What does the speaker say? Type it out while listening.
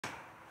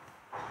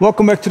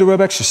Welcome back to the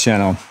Web Access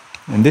channel.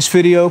 In this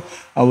video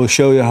I will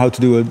show you how to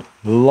do a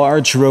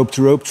large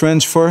rope-to-rope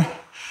transfer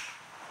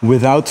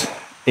without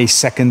a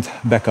second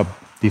backup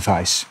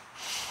device.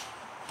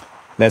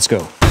 Let's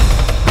go.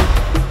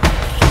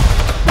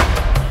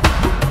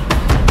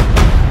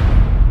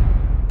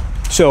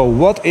 So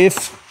what if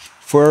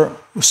for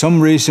some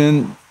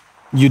reason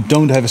you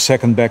don't have a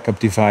second backup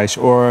device,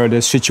 or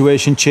the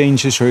situation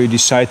changes, or you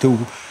decide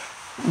to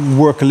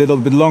work a little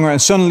bit longer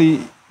and suddenly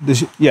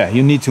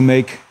you need to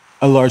make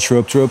a large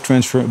rope-to-rope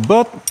transfer,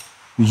 but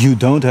you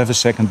don't have a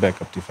second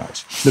backup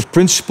device. The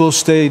principles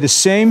stay the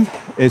same.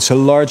 It's a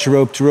large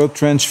rope-to-rope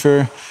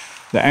transfer.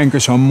 The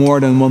anchors are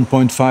more than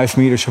 1.5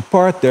 meters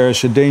apart.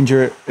 There's a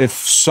danger if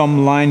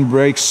some line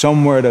breaks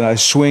somewhere that I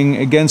swing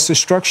against the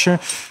structure.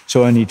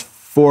 So I need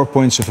 4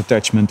 points of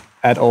attachment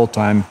at all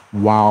time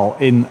while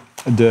in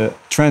the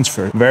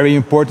transfer. Very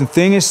important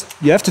thing is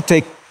you have to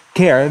take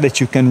care that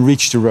you can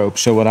reach the rope.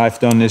 So what I've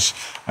done is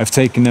I've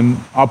taken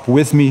them up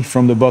with me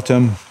from the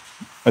bottom,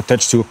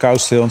 attached to a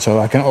cow's tail, so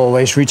I can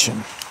always reach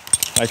them.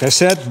 Like I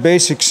said,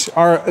 basics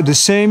are the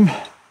same.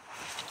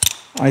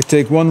 I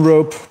take one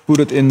rope, put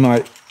it in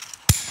my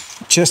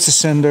chest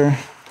ascender,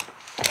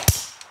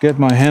 get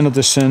my hand at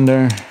the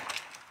sender,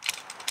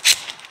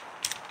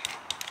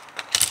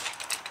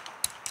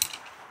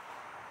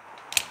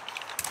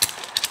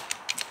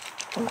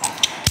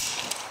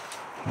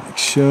 like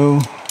so,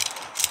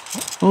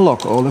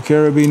 unlock all the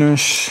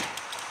carabiners.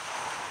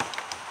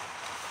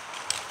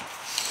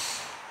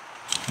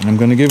 And I'm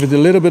going to give it a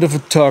little bit of a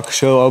tug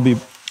so I'll be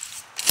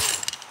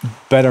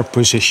better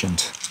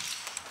positioned.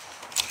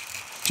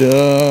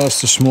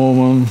 Just a small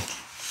one.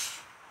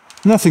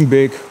 Nothing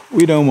big.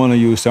 We don't want to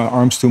use our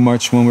arms too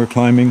much when we're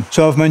climbing.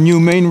 So I have my new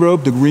main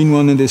rope, the green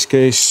one in this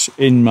case,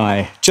 in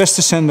my chest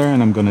ascender,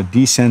 and I'm going to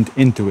descend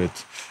into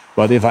it.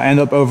 But if I end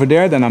up over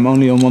there, then I'm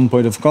only on one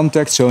point of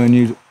contact, so I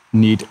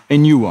need a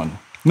new one.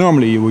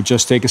 Normally you would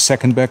just take a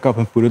second backup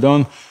and put it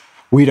on.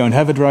 We don't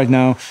have it right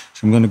now,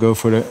 so I'm going to go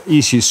for the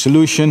easiest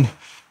solution.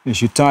 Is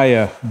you tie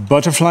a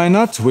butterfly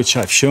knot, which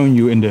I've shown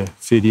you in the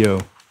video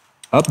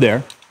up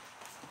there.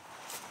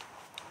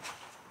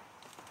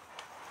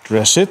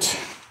 Dress it.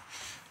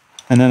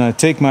 And then I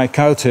take my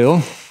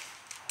cowtail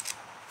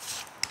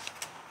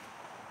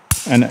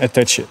and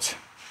attach it.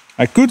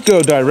 I could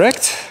go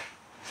direct,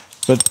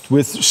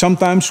 but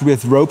sometimes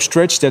with rope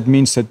stretch, that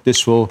means that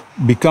this will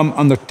become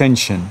under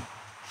tension.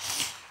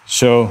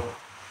 So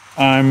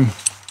I'm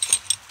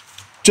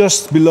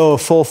just below a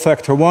fall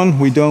factor 1.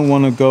 We don't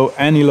want to go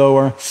any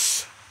lower.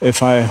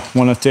 If I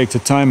want to take the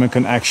time, I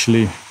can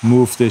actually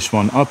move this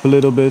one up a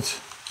little bit.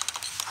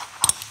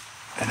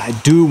 And I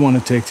do want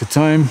to take the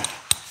time.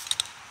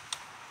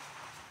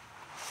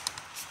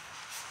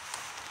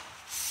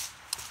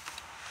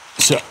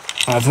 So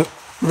I have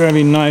a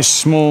very nice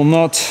small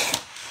knot.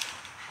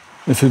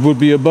 If it would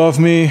be above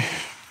me,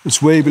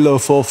 it's way below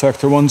fall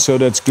factor 1, so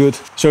that's good.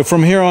 So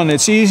from here on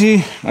it's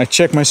easy. I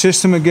check my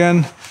system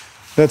again.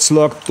 That's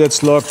locked,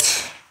 that's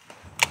locked.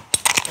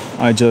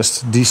 I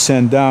just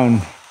descend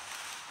down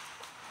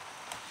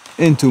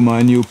into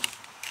my new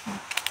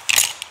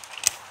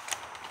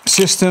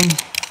system.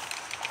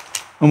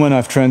 And when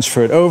I've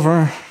transferred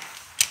over,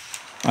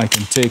 I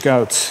can take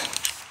out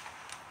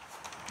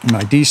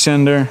my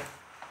descender,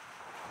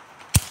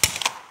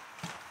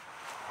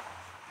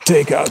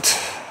 take out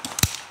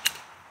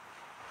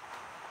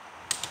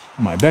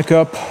my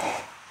backup,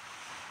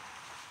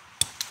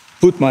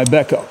 put my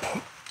backup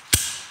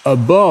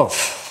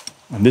above,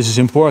 and this is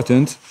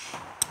important,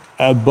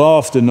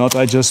 above the knot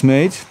I just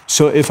made.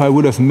 So if I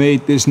would have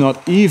made this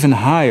knot even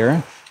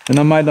higher, then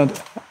I might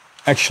not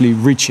actually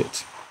reach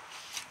it.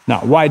 Now,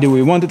 why do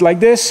we want it like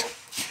this?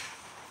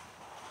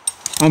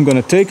 I'm going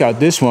to take out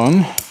this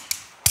one,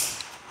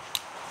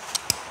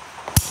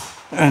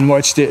 and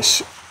watch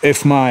this.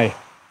 If my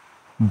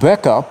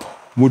backup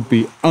would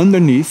be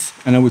underneath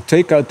and I would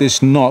take out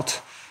this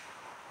knot,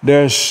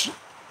 there's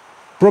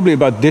probably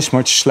about this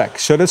much slack.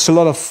 So that's a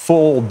lot of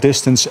fall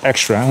distance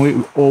extra, and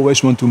we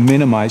always want to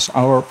minimize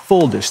our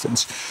fall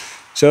distance.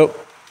 So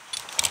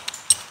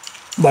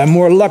by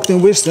more luck than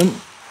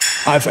wisdom,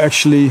 I've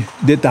actually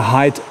did the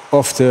height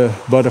of the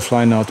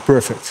butterfly knot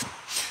perfect.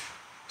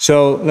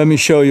 So let me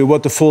show you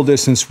what the fall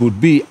distance would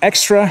be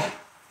extra,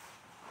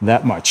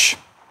 that much.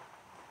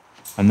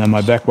 And then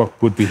my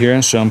backup would be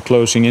here, so I'm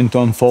closing in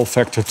on fall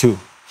factor 2.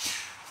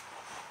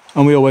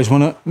 And we always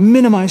want to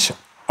minimize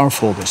our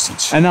fall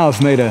distance. And now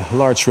I've made a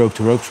large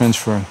rope-to-rope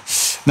transfer.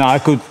 Now I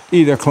could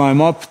either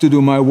climb up to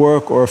do my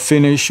work or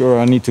finish, or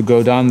I need to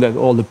go down, that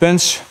all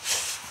depends.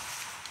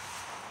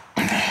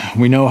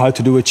 We know how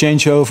to do a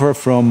changeover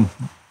from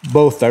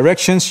both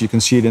directions. You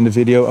can see it in the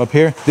video up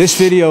here. This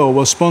video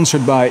was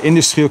sponsored by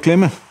Industrieel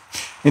Klimmen.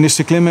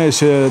 Industrieel Klimmen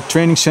is a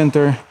training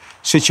center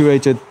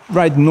situated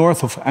right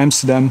north of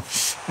Amsterdam,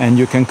 and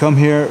you can come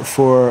here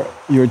for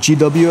your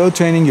GWO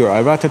training, your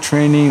IRATA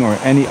training, or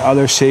any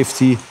other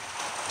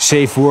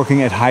safe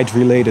working at height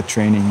related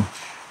training.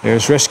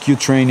 There's rescue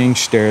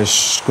trainings,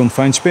 there's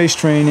confined space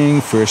training,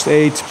 first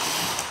aid,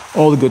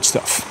 all the good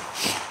stuff.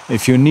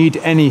 If you need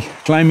any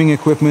climbing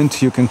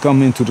equipment, you can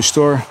come into the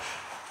store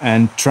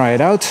and try it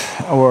out.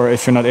 Or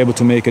if you're not able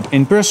to make it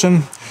in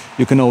person,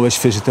 you can always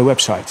visit the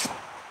website.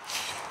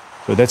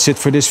 So that's it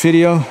for this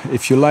video.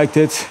 If you liked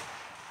it,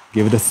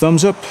 give it a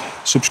thumbs up,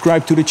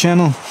 subscribe to the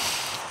channel,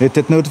 hit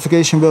that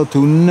notification bell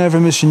to never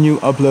miss a new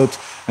upload,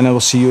 and I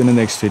will see you in the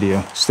next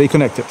video. Stay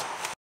connected.